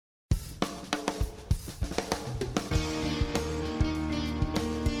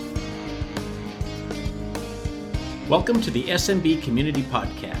Welcome to the SMB Community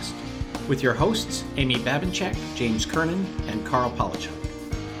Podcast with your hosts, Amy Babinchak, James Kernan, and Carl Polachuk.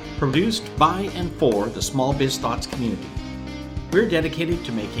 Produced by and for the Small Biz Thoughts community. We're dedicated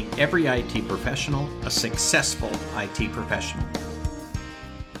to making every IT professional a successful IT professional.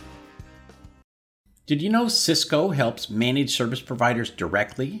 Did you know Cisco helps managed service providers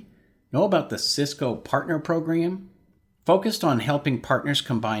directly? Know about the Cisco Partner Program? Focused on helping partners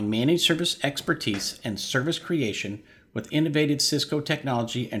combine managed service expertise and service creation with innovative Cisco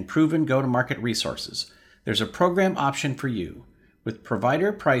technology and proven go-to-market resources. There's a program option for you. With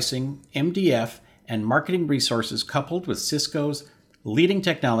provider pricing, MDF, and marketing resources coupled with Cisco's leading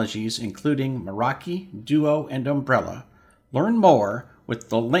technologies, including Meraki, Duo, and Umbrella. Learn more with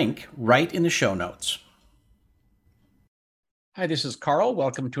the link right in the show notes. Hi, this is Carl.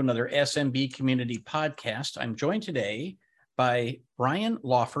 Welcome to another SMB Community Podcast. I'm joined today by Brian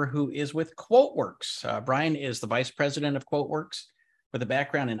Laufer, who is with QuoteWorks. Brian is the Vice President of QuoteWorks with a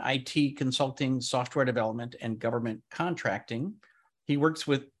background in IT consulting, software development, and government contracting. He works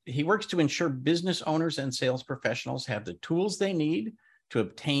to ensure business owners and sales professionals have the tools they need to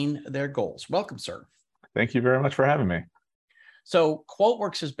obtain their goals. Welcome, sir. Thank you very much for having me. So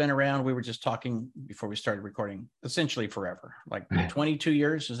QuoteWorks has been around, we were just talking before we started recording, essentially forever, like 22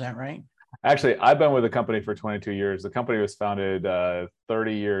 years, is that right? Actually, I've been with the company for 22 years. The company was founded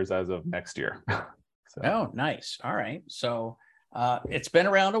 30 years as of next year. So. Oh, nice. All right. So it's been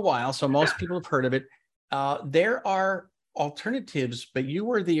around a while, so most people have heard of it. There are alternatives, but you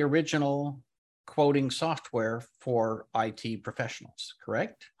were the original quoting software for IT professionals,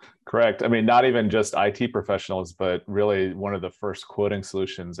 correct? Correct. I mean, not even just IT professionals, but really one of the first quoting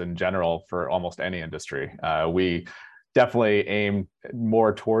solutions in general for almost any industry. We definitely aim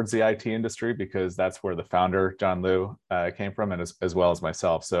more towards the IT industry because that's where the founder, John Liu, came from, and as well as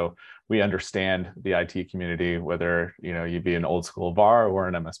myself. So we understand the IT community, whether you be an old school VAR or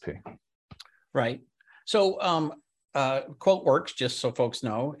an MSP. Right. So QuoteWorks, just so folks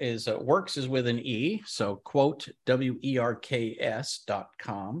know, is works is with an E, so quote WERKS.com.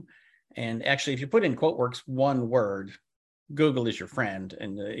 And actually, if you put in QuoteWorks one word, Google is your friend,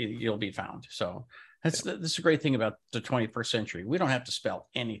 and you'll be found. So this is a great thing about the 21st century. We don't have to spell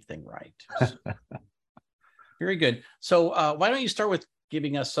anything right. So, very good. So why don't you start with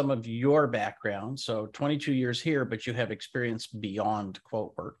giving us some of your background? So 22 years here, but you have experience beyond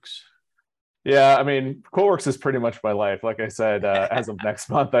QuoteWorks. Yeah, I mean, QuoteWorks is pretty much my life. Like I said, as of next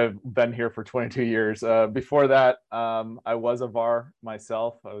month, I've been here for 22 years. Before that, I was a VAR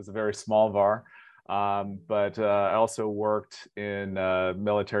myself. I was a very small VAR, but I also worked in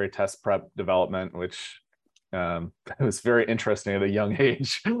military test prep development, which was very interesting at a young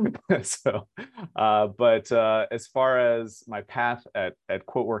age. So, but as far as my path at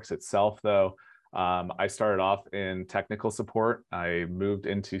QuoteWorks itself, though, I started off in technical support. I moved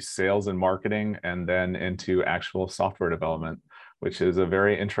into sales and marketing, and then into actual software development, which is a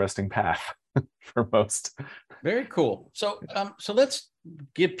very interesting path for most. Very cool. So, so let's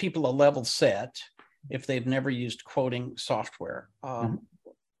give people a level set if they've never used quoting software.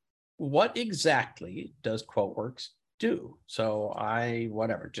 What exactly does QuoteWorks do? So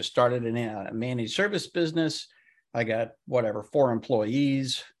just started in a managed service business. I got 4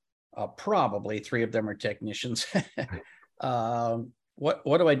 employees. Probably 3 of them are technicians. What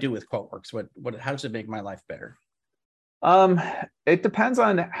do I do with QuoteWorks? How does it make my life better? It depends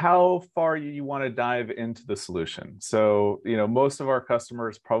on how far you want to dive into the solution. So, most of our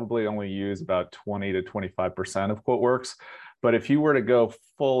customers probably only use about 20 to 25% of QuoteWorks. But if you were to go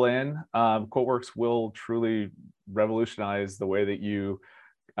full in, QuoteWorks will truly revolutionize the way that you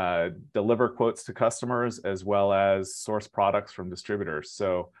deliver quotes to customers, as well as source products from distributors.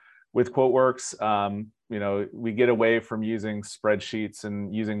 So with QuoteWorks, we get away from using spreadsheets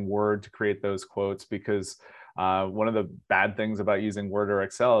and using Word to create those quotes, because one of the bad things about using Word or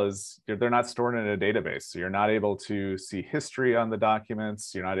Excel is they're not stored in a database. So you're not able to see history on the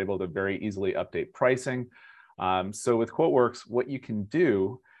documents. You're not able to very easily update pricing. So with QuoteWorks, what you can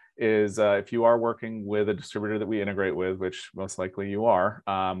do is if you are working with a distributor that we integrate with, which most likely you are,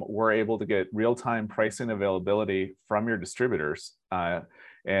 we're able to get real-time pricing availability from your distributors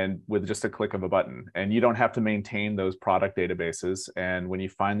and with just a click of a button. And you don't have to maintain those product databases. And when you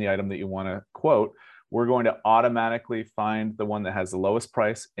find the item that you want to quote, we're going to automatically find the one that has the lowest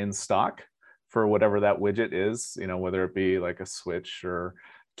price in stock for whatever that widget is, whether it be like a switch or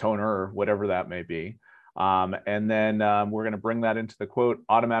toner or whatever that may be. And then we're going to bring that into the quote,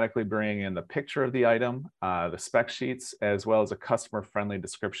 automatically bringing in the picture of the item, the spec sheets, as well as a customer-friendly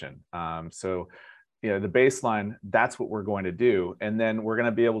description. So the baseline, that's what we're going to do. And then we're going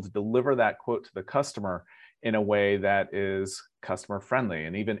to be able to deliver that quote to the customer in a way that is customer friendly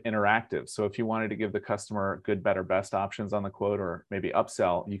and even interactive. So if you wanted to give the customer good, better, best options on the quote, or maybe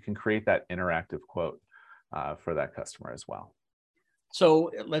upsell, you can create that interactive quote for that customer as well.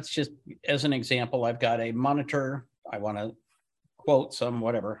 So let's just, as an example, I've got a monitor. I want to quote some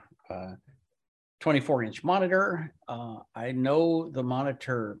whatever 24-inch monitor. I know the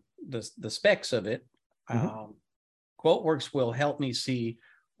monitor, the specs of it. QuoteWorks will help me see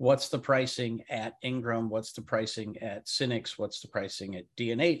what's the pricing at Ingram, what's the pricing at Synnex, what's the pricing at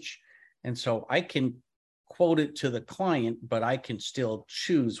D&H. And so I can quote it to the client, but I can still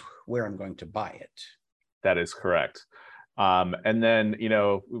choose where I'm going to buy it. That is correct. And then, you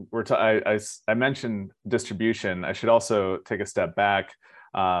know, I mentioned distribution. I should also take a step back.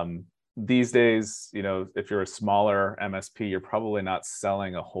 These days, you know, if you're a smaller MSP, you're probably not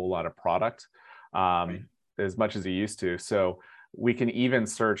selling a whole lot of product as much as you used to. So we can even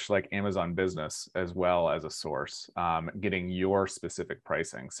search like Amazon Business as well as a source, getting your specific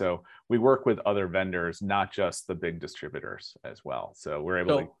pricing. So we work with other vendors, not just the big distributors as well. So we're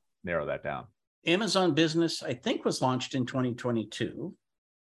able to narrow that down. Amazon Business, I think, was launched in 2022.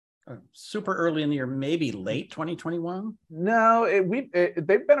 Super early in the year, maybe late 2021. No,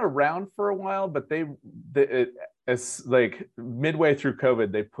 they've been around for a while, but it's like midway through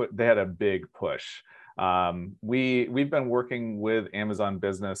COVID, they had a big push. We've been working with Amazon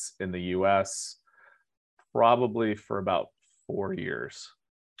Business in the US probably for about 4 years.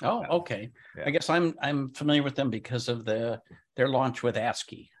 Oh, okay. Yeah. I guess I'm familiar with them because of their launch with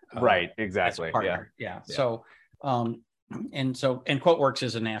ASCII. Right, exactly. Yeah. So, and QuoteWorks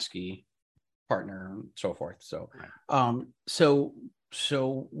is an ASCII partner and so forth. So,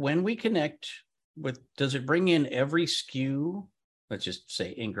 so when we connect with, does it bring in every SKU? Let's just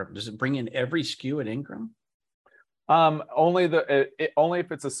say Ingram. Does it bring in every SKU at Ingram? Only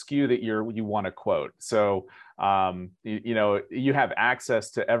if it's a SKU that you want to quote. So, you know, you have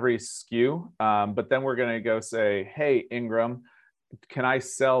access to every SKU, but then we're going to go say, hey, Ingram, can I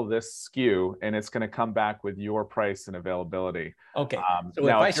sell this SKU? And it's going to come back with your price and availability. Okay. So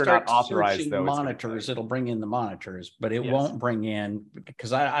now, if I start searching monitors, it'll bring in the monitors, but it won't bring in,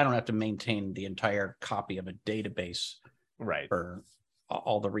 because I don't have to maintain the entire copy of a database for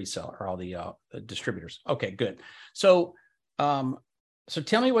all the reseller or all the distributors. Okay, good. So, so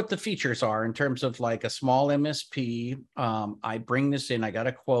tell me what the features are in terms of like a small MSP. I bring this in, I got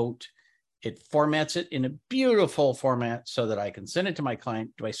a quote. It formats it in a beautiful format so that I can send it to my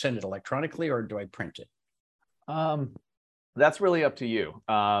client. Do I send it electronically or do I print it? That's really up to you.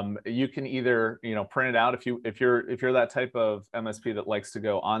 You can either, you know, print it out if you're that type of MSP that likes to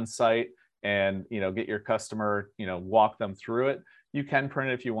go on site and, you know, get your customer, you know, walk them through it. You can print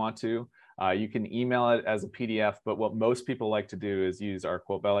it if you want to. You can email it as a PDF, but what most people like to do is use our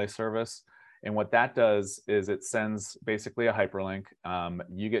Quote Valet service. And what that does is it sends basically a hyperlink.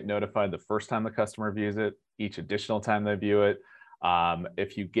 You get notified the first time the customer views it, each additional time they view it.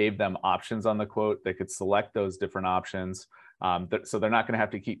 If you gave them options on the quote, they could select those different options. So they're not going to have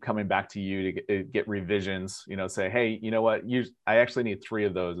to keep coming back to you to get revisions, you know, say, hey, you know what, I actually need 3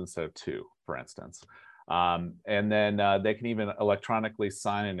 of those instead of 2, for instance. And then they can even electronically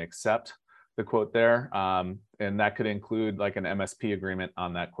sign and accept the quote there. And that could include like an MSP agreement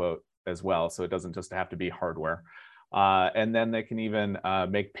on that quote as well. So it doesn't just have to be hardware. And then they can even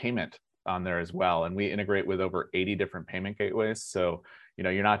make payment on there as well. And we integrate with over 80 different payment gateways. So, you know,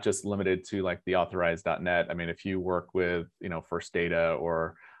 you're not just limited to like the authorized.net. I mean, if you work with, you know, First Data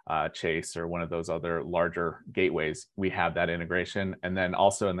or Chase or one of those other larger gateways, we have that integration. And then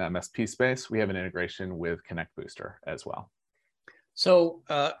also in the MSP space, we have an integration with Connect Booster as well. So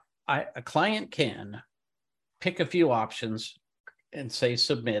a client can pick a few options and say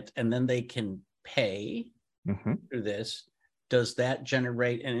submit, and then they can pay through this. Does that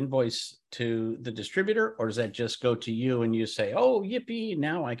generate an invoice to the distributor, or does that just go to you and you say, oh, yippee,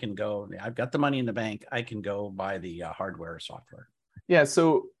 now I can go, I've got the money in the bank, I can go buy the hardware or software? Yeah,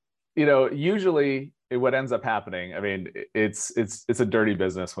 so, you know, usually what ends up happening, I mean, it's a dirty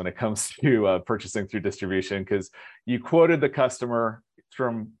business when it comes to purchasing through distribution, because you quoted the customer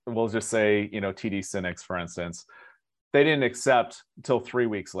from, we'll just say, you know, TD Synnex, for instance. They didn't accept until 3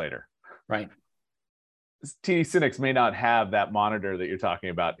 weeks later. Right. TD Synnex may not have that monitor that you're talking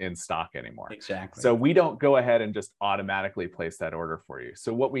about in stock anymore. Exactly. So we don't go ahead and just automatically place that order for you.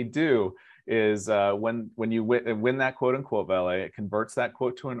 So what we do is when you win that quote in Quote Valet, it converts that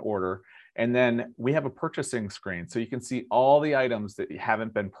quote to an order. And then we have a purchasing screen. So you can see all the items that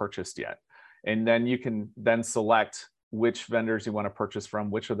haven't been purchased yet. And then you can then select which vendors you want to purchase from,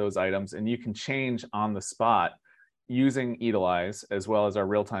 which of those items, and you can change on the spot, using Eatalyze as well as our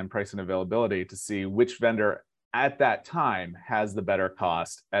real-time price and availability to see which vendor at that time has the better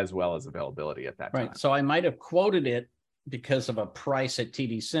cost as well as availability at that time. Right. So I might have quoted it because of a price at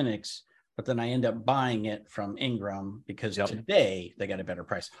TD SYNNEX, but then I end up buying it from Ingram because today they got a better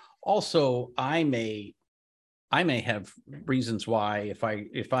price. Also, I may have reasons why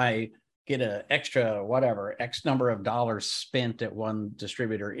if I get an extra whatever X number of dollars spent at one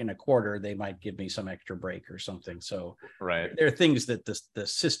distributor in a quarter, they might give me some extra break or something. So there are things that the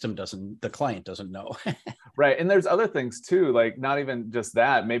system doesn't, the client doesn't know. Right. And there's other things too, like not even just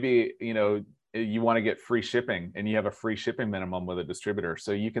that. Maybe, you want to get free shipping and you have a free shipping minimum with a distributor.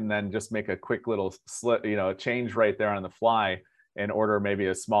 So you can then just make a quick little change right there on the fly and order maybe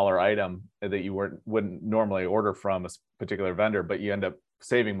a smaller item that you wouldn't normally order from a particular vendor, but you end up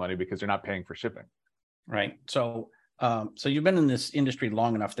saving money because you're not paying for shipping. Right. So you've been in this industry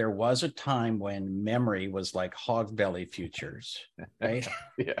long enough. There was a time when memory was like hog belly futures, right?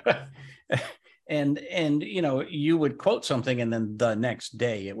 Yeah. And you would quote something and then the next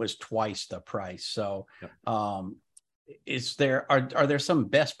day it was twice the price. So are there some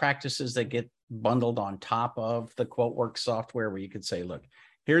best practices that get bundled on top of the QuoteWorks software where you could say, look,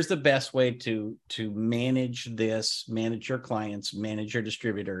 here's the best way to manage this, manage your clients, manage your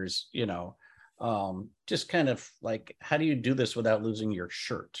distributors, just kind of like, how do you do this without losing your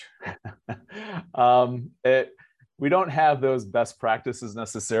shirt? We don't have those best practices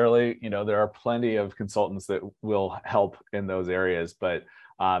necessarily. There are plenty of consultants that will help in those areas, but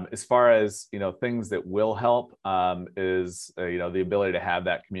as far as things that will help is the ability to have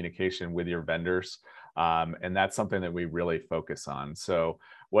that communication with your vendors, and that's something that we really focus on. So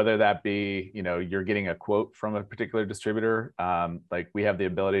whether that be you're getting a quote from a particular distributor, like we have the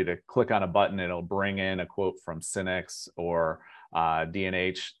ability to click on a button, it'll bring in a quote from SYNNEX or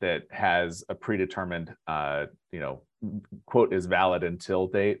D&H that has a predetermined quote is valid until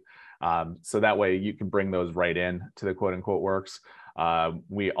date. So that way you can bring those right in to the Quote and QuoteWorks.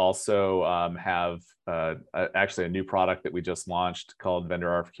 We also have actually a new product that we just launched called Vendor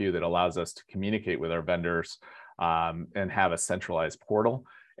RFQ that allows us to communicate with our vendors and have a centralized portal.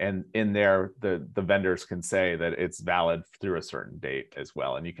 And in there, the vendors can say that it's valid through a certain date as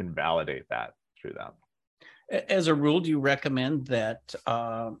well. And you can validate that through that. As a rule, do you recommend that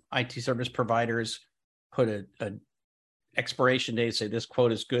IT service providers put a expiration date, say this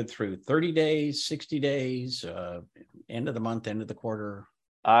quote is good through 30 days, 60 days, end of the month, end of the quarter?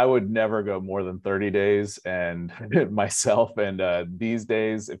 I would never go more than 30 days. And myself, and these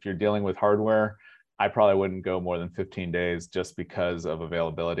days, if you're dealing with hardware, I probably wouldn't go more than 15 days just because of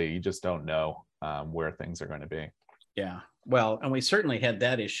availability. You just don't know where things are going to be. Yeah. Well, and we certainly had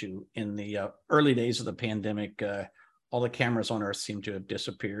that issue in the early days of the pandemic. All the cameras on Earth seem to have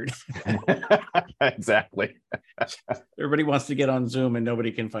disappeared. Exactly. Everybody wants to get on Zoom and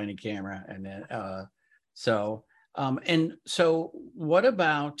nobody can find a camera. And then, so what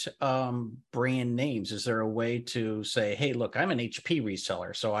about brand names? Is there a way to say, hey, look, I'm an HP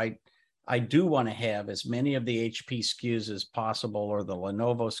reseller, so I do want to have as many of the HP SKUs as possible, or the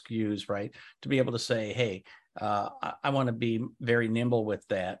Lenovo SKUs, right? To be able to say, hey, I want to be very nimble with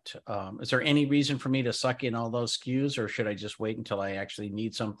that. Is there any reason for me to suck in all those SKUs, or should I just wait until I actually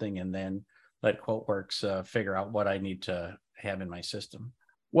need something and then let QuoteWorks figure out what I need to have in my system?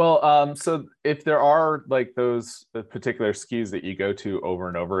 Well, so if there are like those particular SKUs that you go to over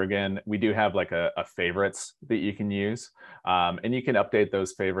and over again, we do have like a favorites that you can use. And you can update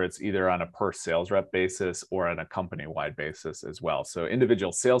those favorites either on a per sales rep basis or on a company-wide basis as well. So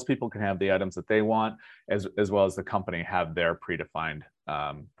individual salespeople can have the items that they want, as well as the company have their predefined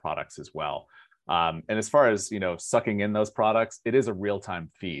products as well. And as far as, sucking in those products, it is a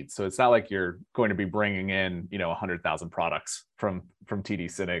real-time feed. So it's not like you're going to be bringing in, 100,000 products from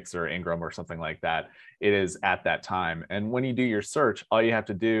TD SYNNEX or Ingram or something like that. It is at that time. And when you do your search, all you have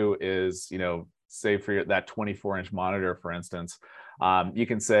to do is, say for that 24-inch monitor, for instance, you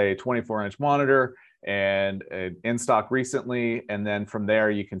can say 24-inch monitor and in stock recently. And then from there,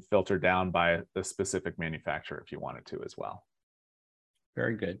 you can filter down by the specific manufacturer if you wanted to as well.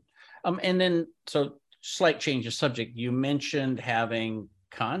 Very good. And then, so slight change of subject, you mentioned having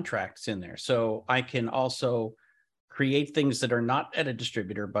contracts in there. So I can also create things that are not at a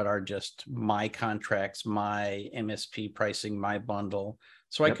distributor, but are just my contracts, my MSP pricing, my bundle.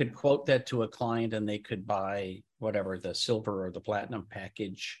 So I could quote that to a client and they could buy whatever, the silver or the platinum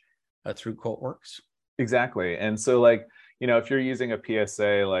package through QuoteWorks. Exactly. And so if you're using a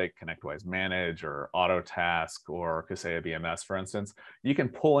PSA like ConnectWise Manage or Autotask or Kaseya BMS, for instance, you can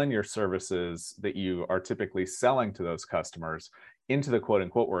pull in your services that you are typically selling to those customers into the quote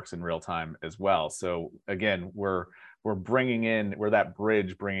and QuoteWorks in real time as well. So again, we're that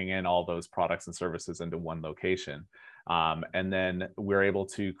bridge, bringing in all those products and services into one location. And then we're able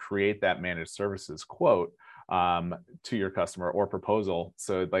to create that managed services quote to your customer or proposal.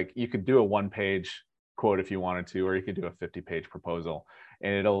 So like you could do a 1-page quote if you wanted to, or you could do a 50-page proposal,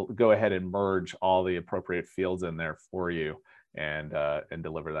 and it'll go ahead and merge all the appropriate fields in there for you and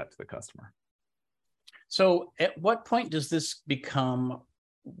deliver that to the customer. So at what point does this become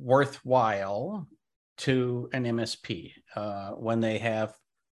worthwhile to an MSP when they have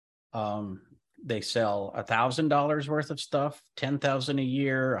they sell $1,000 worth of stuff, 10,000 a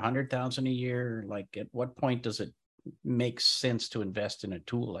year, 100,000 a year? Like, at what point does it make sense to invest in a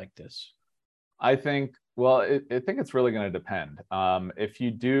tool like this? I think, well, I think it's really going to depend. If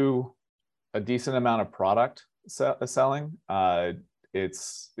you do a decent amount of product selling,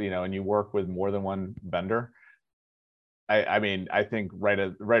 it's, you know, and you work with more than one vendor, I mean, I think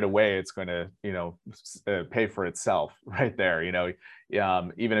right away it's going to, you know, pay for itself right there. You know,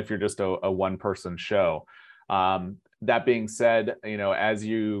 even if you're just a one-person show. That being said, you know, as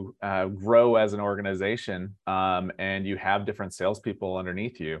you grow as an organization and you have different salespeople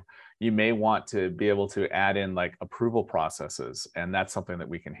underneath you, you may want to be able to add in like approval processes, and that's something that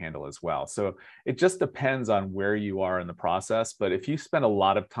we can handle as well. So it just depends on where you are in the process. But if you spend a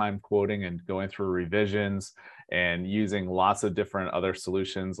lot of time quoting and going through revisions and using lots of different other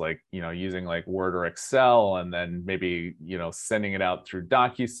solutions, like, you know, using like Word or Excel, and then maybe, you know, sending it out through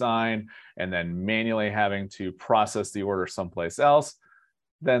DocuSign and then manually having to process the order someplace else,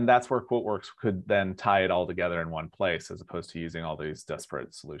 then that's where QuoteWorks could then tie it all together in one place, as opposed to using all these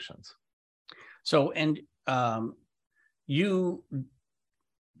disparate solutions. So, and you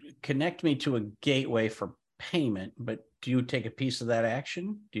connect me to a gateway for payment, but do you take a piece of that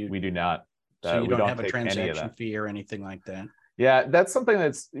action? We do not. So you don't have a transaction fee or anything like that? Yeah, that's something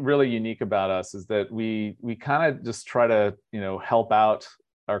that's really unique about us, is that we kind of just try to, you know, help out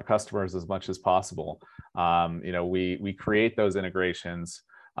our customers as much as possible. You know, we create those integrations.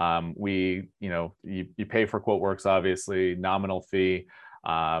 You know, you pay for QuoteWorks, obviously, nominal fee.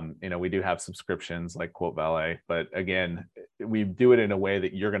 You know, we do have subscriptions like Quote Valet, but again, we do it in a way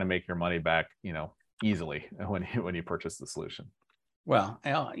that you're going to make your money back, you know, easily when you purchase the solution. Well,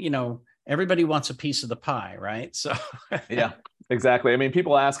 you know, everybody wants a piece of the pie, right? So yeah, exactly. I mean,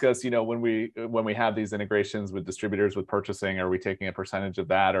 people ask us, you know, when we have these integrations with distributors with purchasing, are we taking a percentage of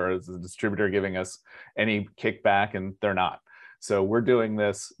that, or is the distributor giving us any kickback? And they're not. So we're doing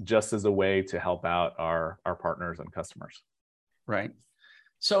this just as a way to help out our partners and customers. Right.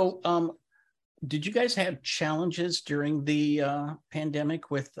 So did you guys have challenges during the pandemic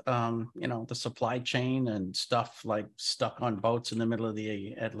with, you know, the supply chain and stuff like stuck on boats in the middle of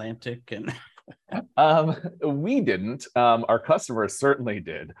the Atlantic? And we didn't. Our customers certainly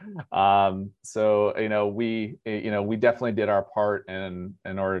did. So, you know, we definitely did our part in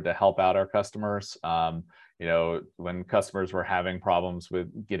order to help out our customers. You know, when customers were having problems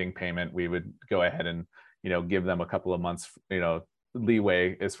with getting payment, we would go ahead and, you know, give them a couple of months, you know,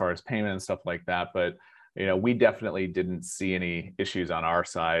 leeway as far as payment and stuff like that. But, you know, we definitely didn't see any issues on our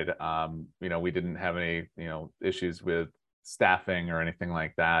side. You know, we didn't have any, you know, issues with staffing or anything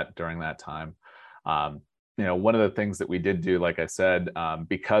like that during that time. You know, one of the things that we did do, like I said,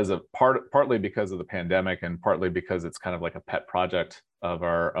 because of partly because of the pandemic and partly because it's kind of like a pet project of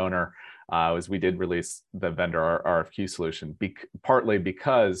our owner, was we did release the vendor RFQ solution, partly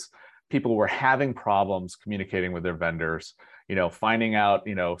because people were having problems communicating with their vendors, you know, finding out,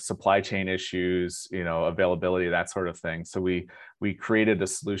 you know, supply chain issues, you know, availability, that sort of thing. So we created a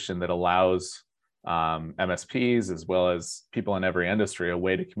solution that allows MSPs, as well as people in every industry, a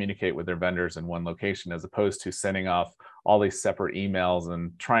way to communicate with their vendors in one location, as opposed to sending off all these separate emails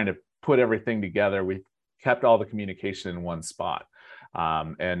and trying to put everything together. We kept all the communication in one spot.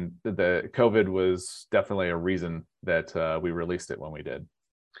 And the COVID was definitely a reason that we released it when we did.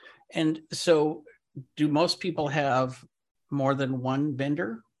 And so do most people have more than one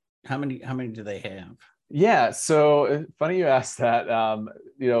vendor? How many do they have? Yeah, so funny you asked that.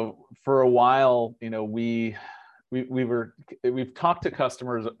 You know, for a while, you know, we've talked to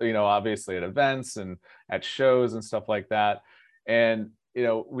customers, you know, obviously at events and at shows and stuff like that, and you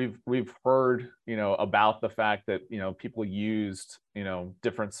know, we've heard, you know, about the fact that, you know, people used, you know,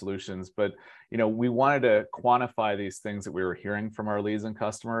 different solutions, but you know, we wanted to quantify these things that we were hearing from our leads and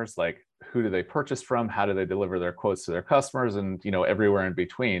customers, like who do they purchase from, how do they deliver their quotes to their customers, and you know, everywhere in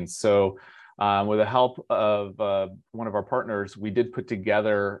between. So with the help of one of our partners, we did put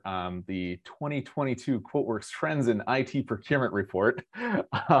together the 2022 QuoteWorks Trends in IT Procurement Report.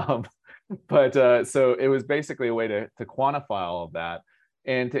 But so it was basically a way to quantify all of that.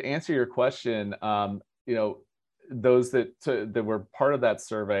 And to answer your question, you know, those that were part of that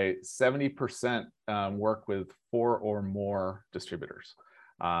survey, 70% work with 4 or more distributors.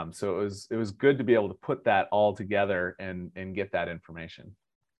 So it was good to be able to put that all together and get that information.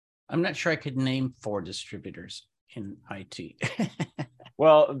 I'm not sure I could name 4 distributors in IT.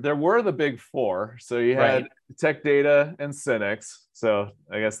 Well, there were the big 4. So you had Tech Data and Synnex. So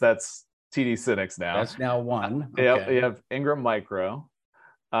I guess that's TD Synnex now. That's now one. Okay. Yep, you have Ingram Micro.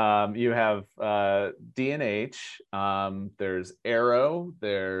 You have D&H. There's Arrow.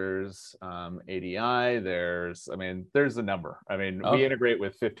 There's ADI. There's a number. We integrate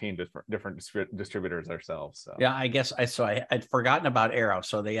with 15 different distributors ourselves. So yeah, I guess I'd forgotten about Arrow.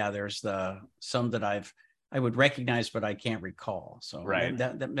 So there's some that I would recognize, but I can't recall. So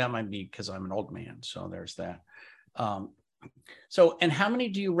that might be because I'm an old man. So there's that. So, and how many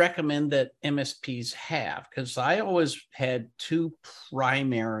do you recommend that MSPs have? Because I always had 2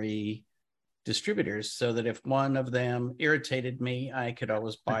 primary distributors, so that if one of them irritated me, I could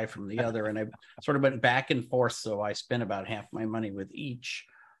always buy from the other. And I sort of went back and forth. So I spent about half my money with each.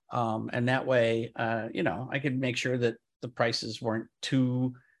 And that way, I could make sure that the prices weren't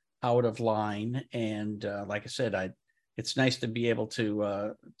too out of line. And like I said, it's nice to be able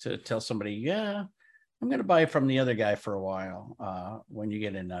to tell somebody, yeah, I'm going to buy from the other guy for a while when you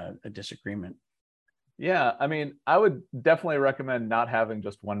get in a disagreement. Yeah, I would definitely recommend not having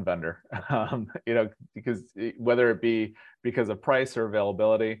just one vendor, because whether it be because of price or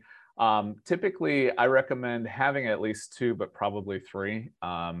availability, typically I recommend having at least 2, but probably 3.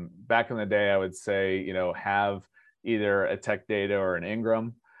 Back in the day, I would say, have either a Tech Data or an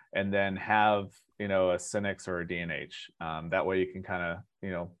Ingram, and then have, a Synnex or a D&H. That way you can kind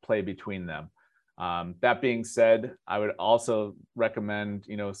of, play between them. That being said, I would also recommend,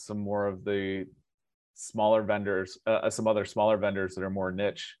 some more of the smaller vendors, some other smaller vendors that are more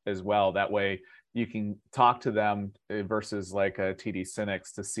niche as well. That way you can talk to them versus like a TD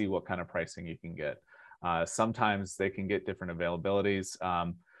Synnex to see what kind of pricing you can get. Sometimes they can get different availabilities.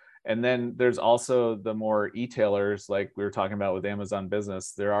 And then there's also the more e-tailers, like we were talking about with Amazon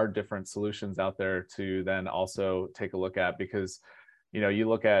Business. There are different solutions out there to then also take a look at, because you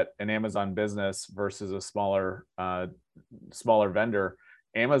look at an Amazon Business versus a smaller vendor.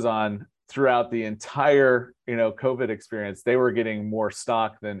 Amazon, throughout the entire COVID experience, they were getting more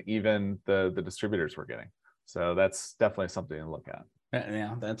stock than even the distributors were getting. So that's definitely something to look at.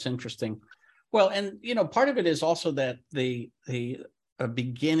 Yeah, that's interesting. Well, and part of it is also that a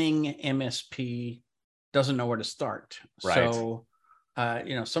beginning MSP doesn't know where to start. Right. So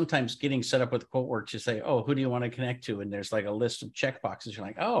sometimes getting set up with QuoteWorks, you say, oh, who do you want to connect to? And there's like a list of checkboxes. You're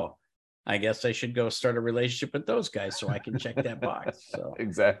like, oh, I guess I should go start a relationship with those guys so I can check that box. So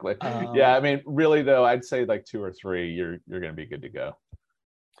exactly. Yeah. Really though, I'd say like 2 or 3, you're going to be good to go.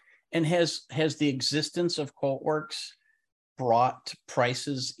 And has the existence of QuoteWorks brought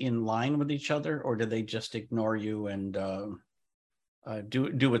prices in line with each other, or do they just ignore you and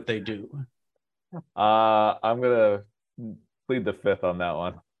do what they do? I'm going to plead the fifth on that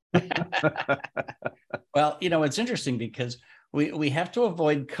one. Well, it's interesting because we have to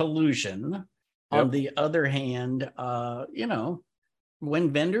avoid collusion. Yep. On the other hand,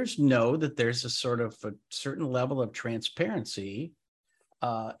 when vendors know that there's a certain level of transparency,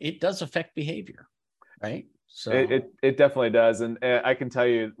 it does affect behavior, right? So it definitely does. And I can tell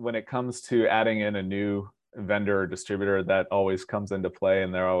you, when it comes to adding in a new vendor or distributor, that always comes into play.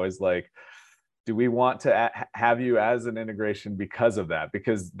 And they're always like, do we want to have you as an integration because of that?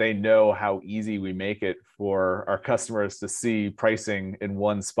 Because they know how easy we make it for our customers to see pricing in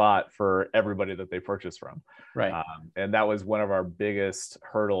one spot for everybody that they purchase from. Right. And that was one of our biggest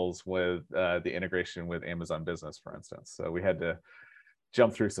hurdles with the integration with Amazon Business, for instance. So we had to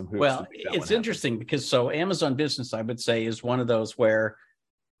jump through some hoops. Well, it's interesting because Amazon Business, I would say, is one of those where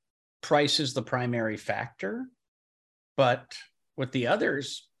price is the primary factor, but with the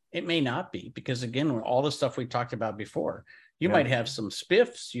others, it may not be, because again, all the stuff we talked about before, you might have some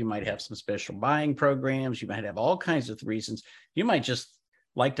spiffs, you might have some special buying programs, you might have all kinds of reasons. You might just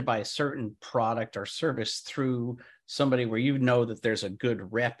like to buy a certain product or service through somebody where that there's a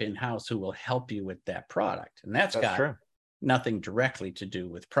good rep in-house who will help you with that product. And that's got true. Nothing directly to do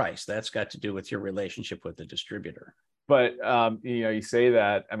with price. That's got to do with your relationship with the distributor. But, you say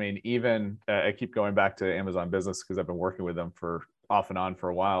that, even I keep going back to Amazon Business because I've been working with them off and on for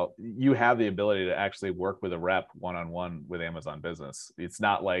a while. You have the ability to actually work with a rep one-on-one with Amazon Business. It's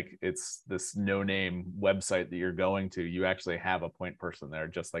not like it's this no-name website that you're going to. You actually have a point person there,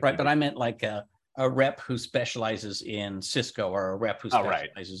 just like right. But I meant like a rep who specializes in Cisco or a rep who Oh, right.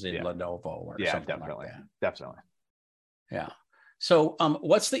 specializes in Yeah. Lenovo or Yeah, something definitely. like that. Definitely. Yeah. So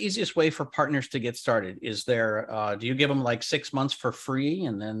what's the easiest way for partners to get started? Is there, do you give them like 6 months for free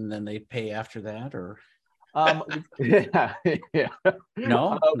and then they pay after that, or? Yeah, yeah.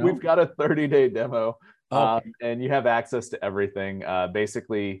 No, We've got a 30-day demo, Okay. and you have access to everything.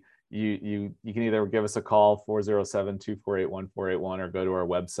 Basically, you can either give us a call 407-248-1481 or go to our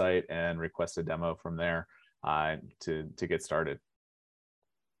website and request a demo from there to get started.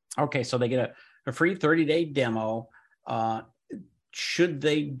 Okay, so they get a free 30-day demo. Should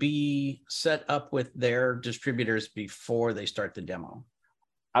they be set up with their distributors before they start the demo?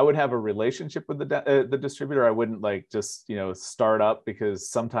 I would have a relationship with the distributor. I wouldn't like just start up, because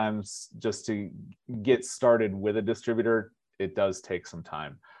sometimes just to get started with a distributor, it does take some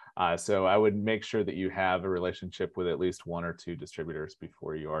time. So I would make sure that you have a relationship with at least 1 or 2 distributors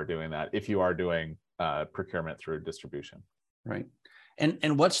before you are doing that, if you are doing procurement through distribution. Right.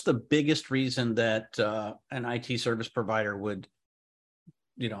 And what's the biggest reason that an IT service provider would,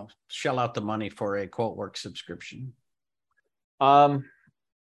 shell out the money for a QuoteWorks subscription? I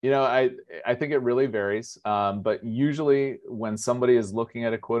think it really varies. But usually when somebody is looking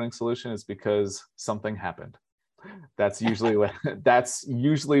at a quoting solution, it's because something happened. That's usually why.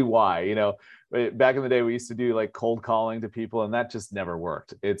 Back in the day, we used to do like cold calling to people, and that just never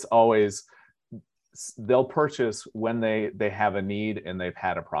worked. It's always they'll purchase when they have a need and they've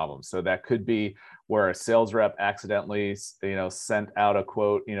had a problem. So that could be where a sales rep accidentally sent out a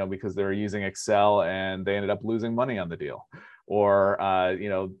quote because they were using Excel and they ended up losing money on the deal, or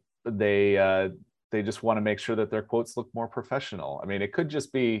they just want to make sure that their quotes look more professional. I mean, it could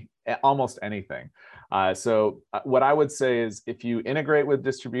just be almost anything. So what I would say is, if you integrate with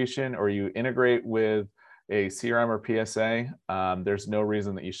distribution or you integrate with a CRM or PSA, there's no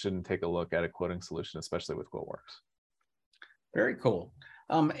reason that you shouldn't take a look at a quoting solution, especially with QuoteWorks. Very cool.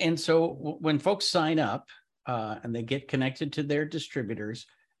 And so when folks sign up and they get connected to their distributors,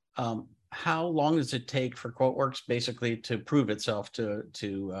 how long does it take for QuoteWorks basically to prove itself,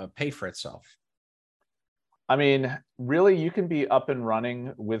 to pay for itself? I mean, really, you can be up and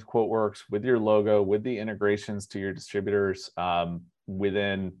running with QuoteWorks, with your logo, with the integrations to your distributors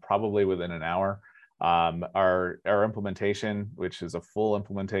probably within an hour. Our implementation, which is a full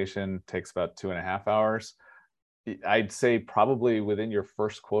implementation, takes about 2.5 hours. I'd say probably within your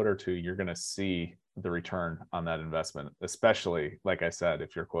first quote or two, you're going to see the return on that investment, especially, like I said,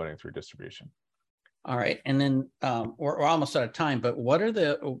 if you're quoting through distribution. All right. And then we're almost out of time, but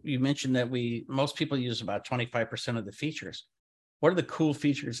you mentioned that most people use about 25% of the features. What are the cool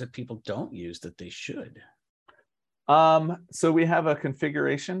features that people don't use that they should? So we have a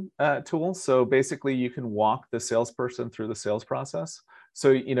configuration tool. So basically you can walk the salesperson through the sales process.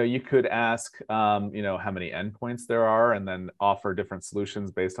 So, you could ask, how many endpoints there are, and then offer different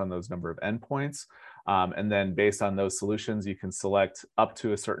solutions based on those number of endpoints. And then based on those solutions, you can select up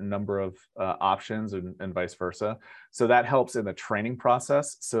to a certain number of options and vice versa. So that helps in the training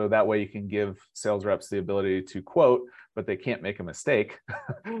process. So that way you can give sales reps the ability to quote, but they can't make a mistake.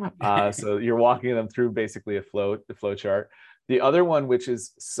 So you're walking them through basically the flow chart. The other one, which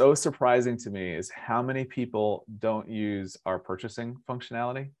is so surprising to me, is how many people don't use our purchasing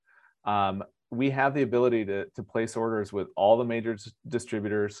functionality. We have the ability to place orders with all the major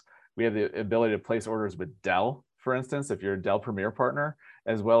distributors. We have the ability to place orders with Dell, for instance, if you're a Dell Premier partner,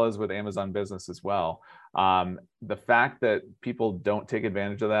 as well as with Amazon Business as well. The fact that people don't take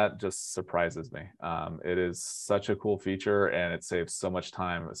advantage of that just surprises me. It is such a cool feature, and it saves so much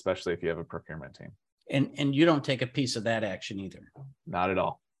time, especially if you have a procurement team. And you don't take a piece of that action either. Not at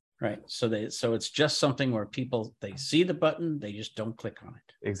all. Right. So it's just something where they see the button, they just don't click on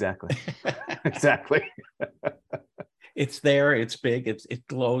it. Exactly. Exactly. It's there, it's big, it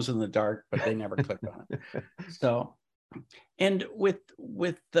glows in the dark, but they never click on it. So, and with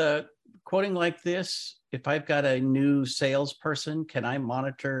the quoting like this, if I've got a new salesperson, can I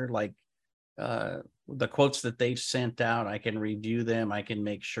monitor the quotes that they've sent out? I can review them. I can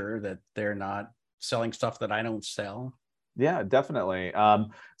make sure that they're not selling stuff that I don't sell. Yeah, definitely.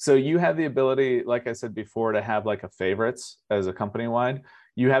 So you have the ability, like I said before, to have like a favorites as a company-wide.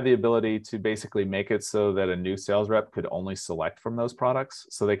 You have the ability to basically make it so that a new sales rep could only select from those products.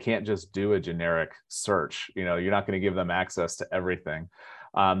 So they can't just do a generic search. You're not going to give them access to everything.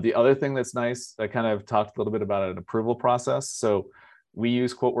 The other thing that's nice, I kind of talked a little bit about an approval process. So we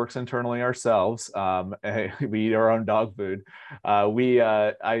use QuoteWorks internally ourselves. We eat our own dog food.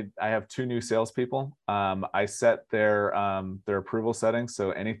 I have 2 new salespeople. I set their approval settings,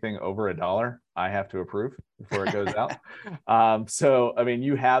 so anything over $1 I have to approve before it goes out. So, I mean,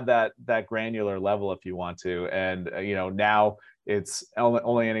 you have that granular level if you want to, and now it's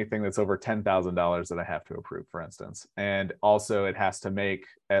only anything that's over $10,000 that I have to approve, for instance. And also, it has to make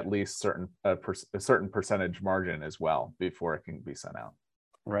at least a certain percentage margin as well before it can be sent out.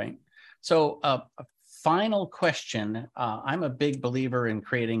 Right. So, a final question. I'm a big believer in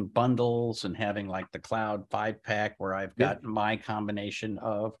creating bundles and having like the Cloud 5-pack where I've got my combination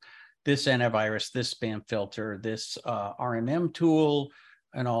of this antivirus, this spam filter, this RMM tool,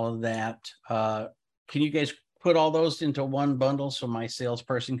 and all of that. Can you guys put all those into one bundle so my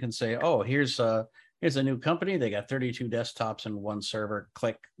salesperson can say, oh, here's a new company. They got 32 desktops and one server.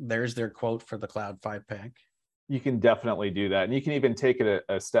 Click, there's their quote for the Cloud 5-pack. You can definitely do that. And you can even take it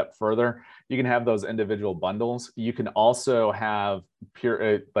a step further. You can have those individual bundles. You can also have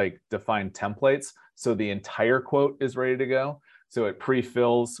defined templates. So the entire quote is ready to go. So it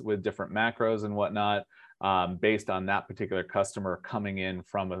pre-fills with different macros and whatnot based on that particular customer coming in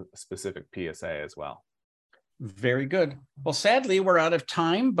from a specific PSA as well. Very good. Well, sadly, we're out of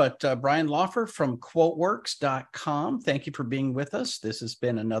time, but Brian Laufer from QuoteWorks.com, thank you for being with us. This has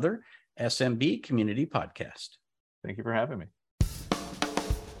been another SMB Community Podcast. Thank you for having me.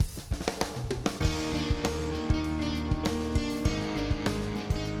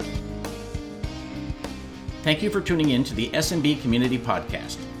 Thank you for tuning in to the SMB Community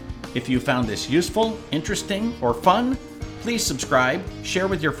Podcast. If you found this useful, interesting, or fun, please subscribe, share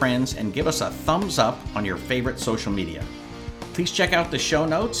with your friends, and give us a thumbs up on your favorite social media. Please check out the show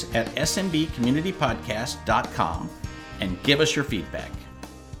notes at smbcommunitypodcast.com and give us your feedback.